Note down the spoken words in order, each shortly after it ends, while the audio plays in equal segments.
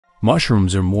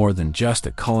Mushrooms are more than just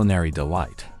a culinary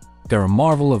delight. They're a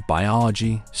marvel of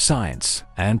biology, science,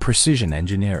 and precision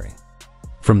engineering.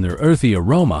 From their earthy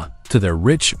aroma to their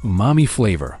rich umami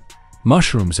flavor,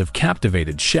 mushrooms have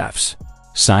captivated chefs,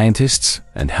 scientists,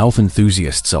 and health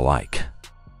enthusiasts alike.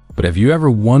 But have you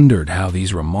ever wondered how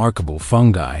these remarkable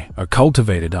fungi are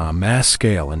cultivated on a mass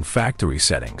scale in factory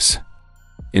settings?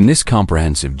 In this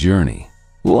comprehensive journey,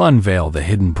 we'll unveil the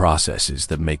hidden processes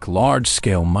that make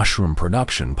large-scale mushroom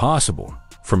production possible,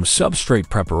 from substrate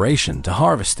preparation to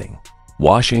harvesting,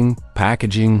 washing,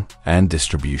 packaging, and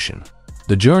distribution.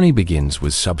 The journey begins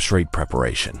with substrate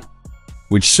preparation,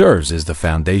 which serves as the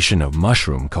foundation of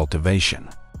mushroom cultivation.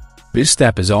 This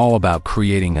step is all about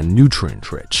creating a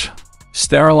nutrient-rich,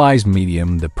 sterilized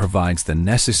medium that provides the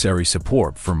necessary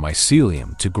support for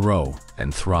mycelium to grow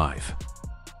and thrive.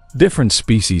 Different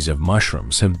species of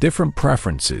mushrooms have different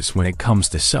preferences when it comes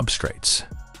to substrates.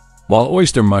 While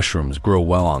oyster mushrooms grow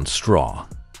well on straw,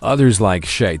 others like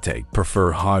shiitake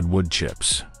prefer hardwood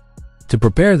chips. To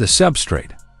prepare the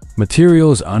substrate,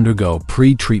 materials undergo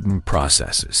pre-treatment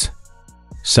processes,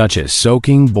 such as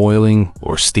soaking, boiling,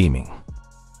 or steaming.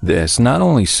 This not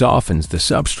only softens the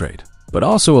substrate, but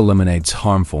also eliminates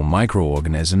harmful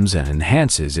microorganisms and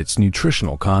enhances its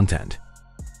nutritional content.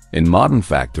 In modern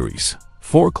factories,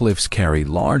 forklifts carry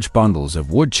large bundles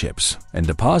of wood chips and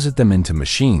deposit them into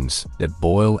machines that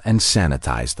boil and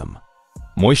sanitize them.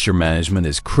 Moisture management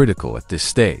is critical at this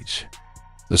stage.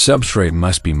 The substrate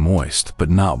must be moist but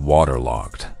not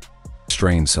waterlogged.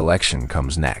 Strain selection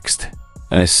comes next,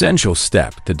 an essential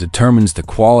step that determines the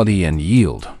quality and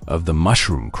yield of the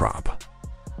mushroom crop.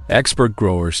 Expert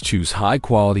growers choose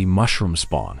high-quality mushroom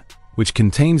spawn, which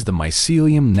contains the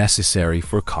mycelium necessary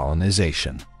for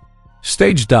colonization.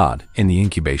 Stage D in the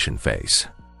incubation phase.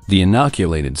 The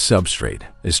inoculated substrate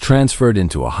is transferred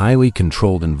into a highly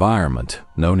controlled environment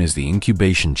known as the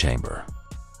incubation chamber.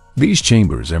 These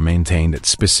chambers are maintained at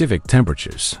specific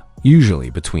temperatures, usually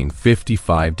between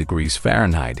 55 degrees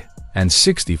Fahrenheit and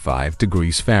 65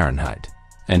 degrees Fahrenheit,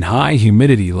 and high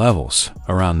humidity levels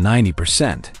around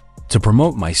 90% to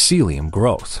promote mycelium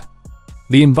growth.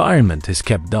 The environment is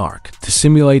kept dark to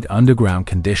simulate underground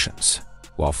conditions,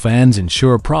 while fans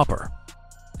ensure proper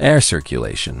air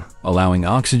circulation, allowing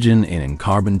oxygen in and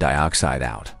carbon dioxide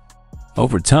out.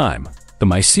 Over time, the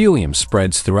mycelium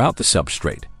spreads throughout the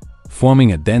substrate,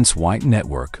 forming a dense white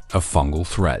network of fungal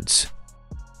threads.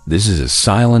 This is a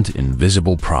silent,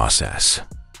 invisible process,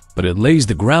 but it lays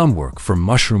the groundwork for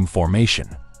mushroom formation.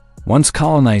 Once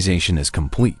colonization is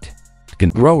complete,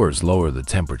 growers lower the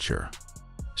temperature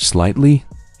slightly,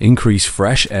 increase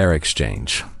fresh air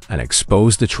exchange, and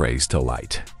expose the trays to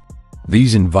light.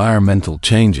 These environmental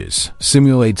changes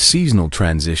simulate seasonal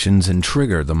transitions and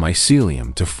trigger the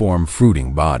mycelium to form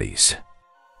fruiting bodies.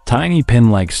 Tiny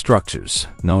pin-like structures,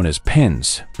 known as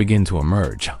pins, begin to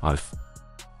emerge on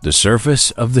the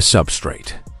surface of the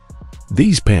substrate.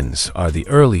 These pins are the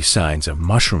early signs of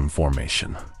mushroom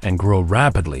formation and grow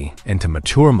rapidly into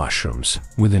mature mushrooms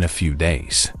within a few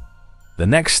days. The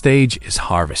next stage is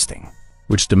harvesting,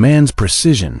 which demands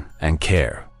precision and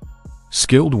care.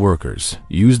 Skilled workers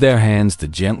use their hands to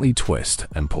gently twist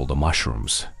and pull the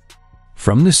mushrooms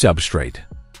from the substrate,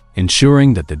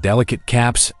 ensuring that the delicate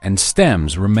caps and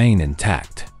stems remain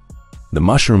intact. The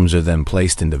mushrooms are then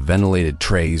placed into ventilated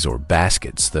trays or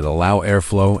baskets that allow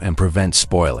airflow and prevent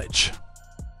spoilage.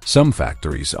 Some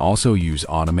factories also use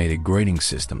automated grading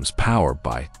systems powered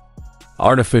by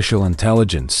artificial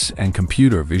intelligence and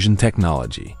computer vision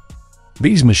technology.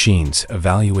 These machines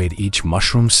evaluate each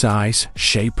mushroom size,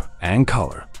 shape, and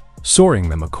color, sorting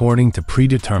them according to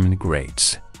predetermined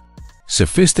grades.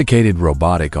 Sophisticated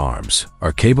robotic arms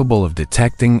are capable of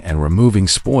detecting and removing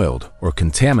spoiled or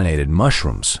contaminated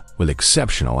mushrooms with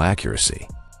exceptional accuracy.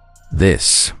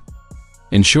 This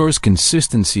ensures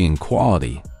consistency in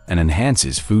quality and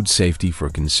enhances food safety for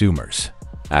consumers.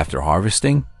 After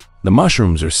harvesting, the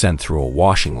mushrooms are sent through a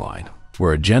washing line,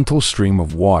 where a gentle stream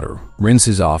of water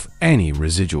rinses off any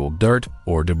residual dirt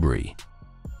or debris.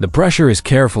 The pressure is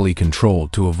carefully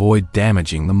controlled to avoid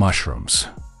damaging the mushrooms.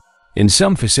 In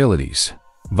some facilities,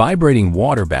 vibrating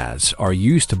water baths are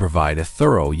used to provide a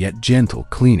thorough yet gentle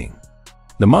cleaning.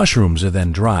 The mushrooms are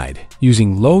then dried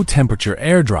using low-temperature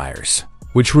air dryers,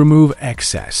 which remove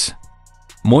excess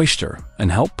moisture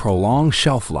and help prolong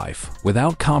shelf life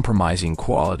without compromising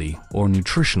quality or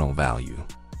nutritional value.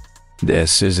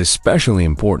 This is especially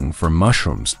important for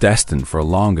mushrooms destined for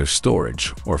longer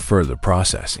storage or further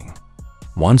processing.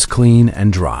 Once clean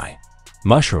and dry,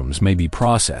 mushrooms may be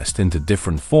processed into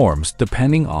different forms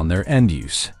depending on their end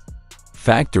use.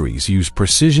 Factories use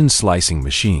precision slicing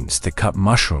machines to cut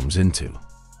mushrooms into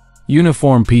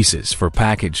uniform pieces for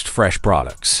packaged fresh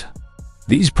products.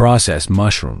 These processed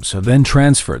mushrooms are then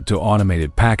transferred to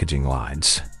automated packaging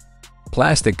lines.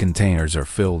 Plastic containers are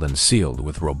filled and sealed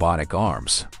with robotic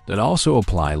arms that also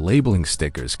apply labeling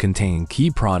stickers containing key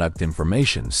product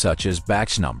information such as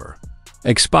batch number,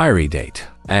 expiry date,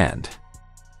 and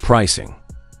pricing.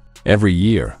 Every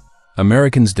year,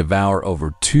 Americans devour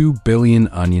over 2 billion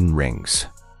onion rings.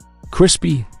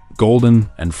 Crispy, golden,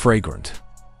 and fragrant,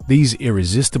 these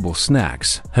irresistible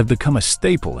snacks have become a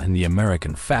staple in the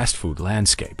American fast food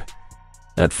landscape.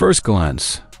 At first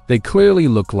glance, they clearly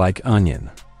look like onion,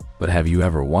 but have you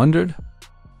ever wondered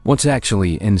what's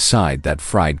actually inside that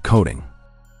fried coating?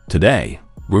 Today,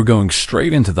 we're going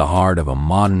straight into the heart of a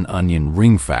modern onion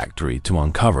ring factory to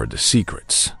uncover the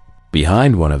secrets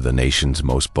behind one of the nation's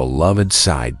most beloved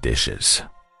side dishes.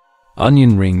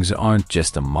 Onion rings aren't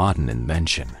just a modern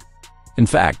invention. In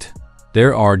fact,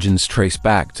 their origins trace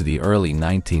back to the early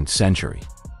 19th century.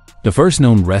 The first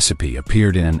known recipe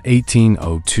appeared in an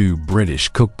 1802 British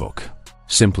cookbook,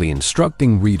 simply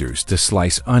instructing readers to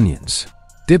slice onions,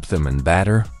 dip them in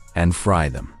batter, and fry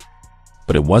them.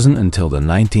 But it wasn't until the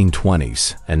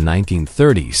 1920s and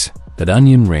 1930s that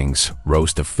onion rings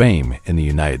rose to fame in the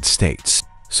United States.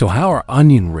 So how are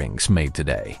onion rings made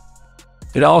today?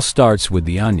 It all starts with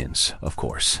the onions, of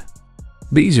course.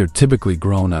 These are typically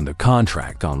grown under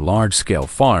contract on large-scale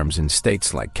farms in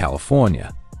states like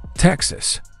California,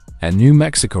 Texas, and New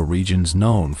Mexico, regions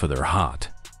known for their hot,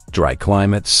 dry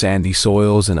climates, sandy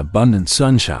soils, and abundant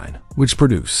sunshine, which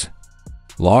produce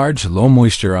large,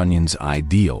 low-moisture onions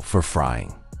ideal for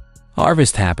frying.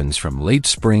 Harvest happens from late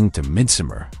spring to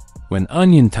midsummer, when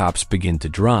onion tops begin to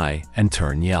dry and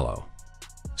turn yellow.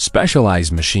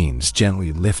 Specialized machines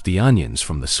gently lift the onions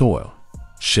from the soil,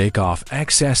 shake off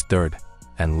excess dirt,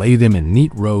 and lay them in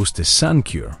neat rows to sun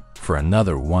cure for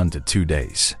another 1 to 2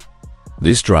 days.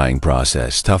 This drying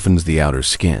process toughens the outer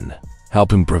skin,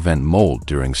 helping prevent mold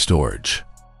during storage.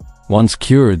 Once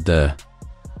cured, the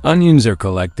onions are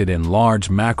collected in large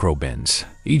macro bins,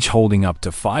 each holding up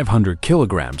to 500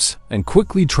 kilograms, and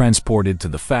quickly transported to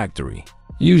the factory,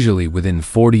 usually within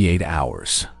 48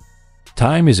 hours.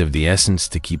 Time is of the essence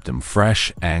to keep them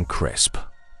fresh and crisp.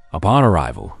 Upon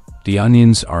arrival, the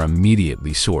onions are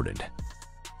immediately sorted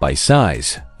by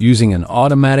size using an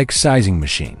automatic sizing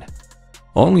machine.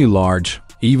 Only large,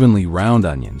 evenly round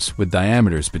onions with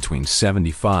diameters between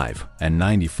 75 and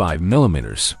 95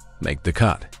 millimeters make the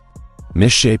cut.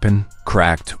 Misshapen,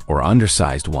 cracked, or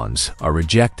undersized ones are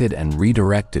rejected and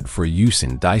redirected for use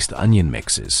in diced onion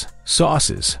mixes,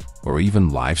 sauces, or even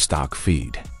livestock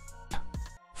feed.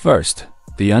 First,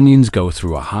 the onions go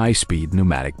through a high-speed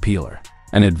pneumatic peeler,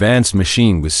 an advanced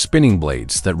machine with spinning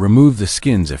blades that remove the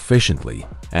skins efficiently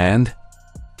and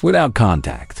without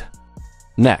contact.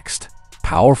 Next,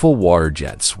 powerful water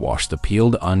jets wash the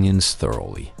peeled onions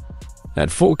thoroughly.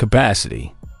 At full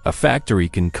capacity, a factory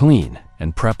can clean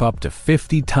and prep up to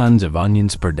 50 tons of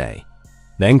onions per day.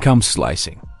 Then comes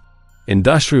slicing.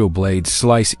 Industrial blades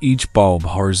slice each bulb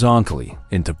horizontally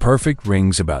into perfect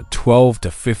rings about 12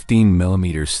 to 15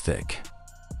 millimeters thick.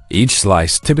 Each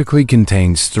slice typically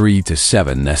contains 3 to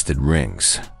 7 nested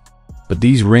rings. But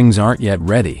these rings aren't yet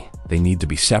ready, they need to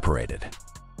be separated.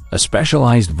 A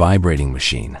specialized vibrating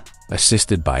machine,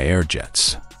 assisted by air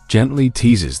jets, gently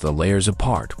teases the layers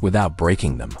apart without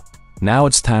breaking them. Now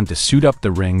it's time to suit up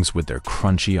the rings with their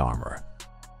crunchy armor.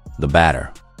 The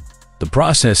batter. The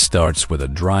process starts with a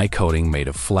dry coating made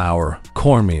of flour,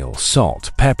 cornmeal,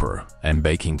 salt, pepper, and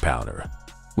baking powder,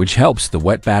 which helps the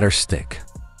wet batter stick.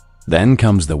 Then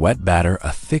comes the wet batter,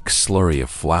 a thick slurry of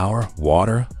flour,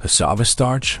 water, cassava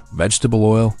starch, vegetable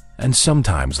oil, and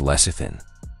sometimes lecithin,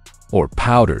 or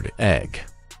powdered egg.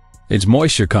 Its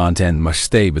moisture content must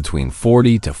stay between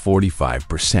 40 to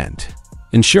 45%,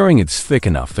 ensuring it's thick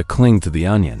enough to cling to the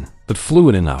onion, but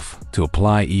fluid enough to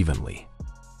apply evenly.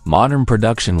 Modern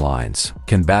production lines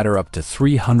can batter up to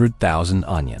 300,000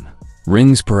 onion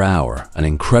rings per hour, an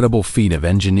incredible feat of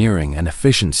engineering and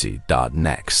efficiency.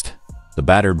 Next, the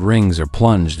battered rings are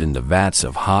plunged into vats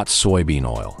of hot soybean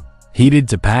oil, heated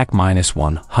to pack minus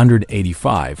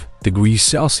 185 degrees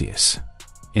Celsius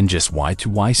in just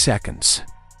Y2Y seconds.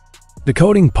 The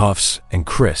coating puffs and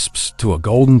crisps to a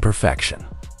golden perfection,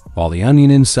 while the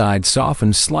onion inside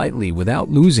softens slightly without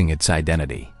losing its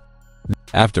identity.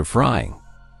 After frying,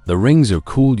 the rings are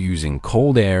cooled using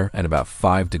cold air at about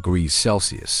 5 degrees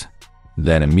Celsius,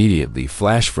 then immediately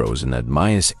flash frozen at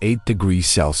minus 8 degrees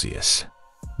Celsius.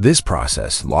 This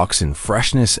process locks in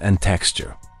freshness and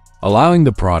texture, allowing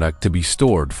the product to be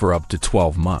stored for up to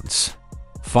 12 months.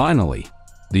 Finally,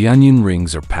 the onion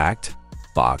rings are packed,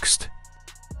 boxed,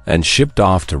 and shipped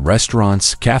off to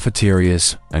restaurants,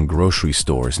 cafeterias, and grocery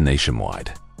stores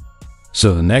nationwide.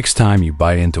 So the next time you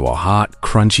bite into a hot,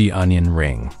 crunchy onion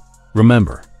ring,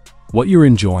 remember, what you're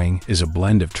enjoying is a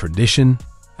blend of tradition,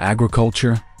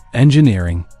 agriculture,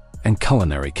 engineering, and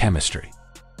culinary chemistry.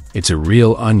 It's a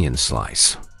real onion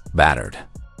slice, battered,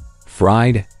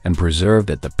 fried, and preserved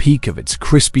at the peak of its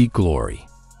crispy glory.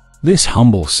 This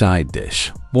humble side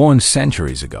dish, born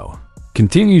centuries ago,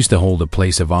 continues to hold a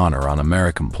place of honor on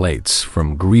American plates,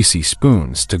 from greasy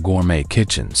spoons to gourmet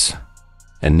kitchens.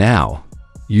 And now,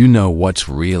 you know what's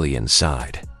really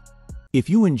inside. If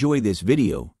you enjoy this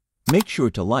video, make sure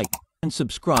to like and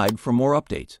subscribe for more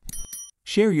updates.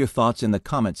 Share your thoughts in the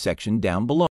comment section down below.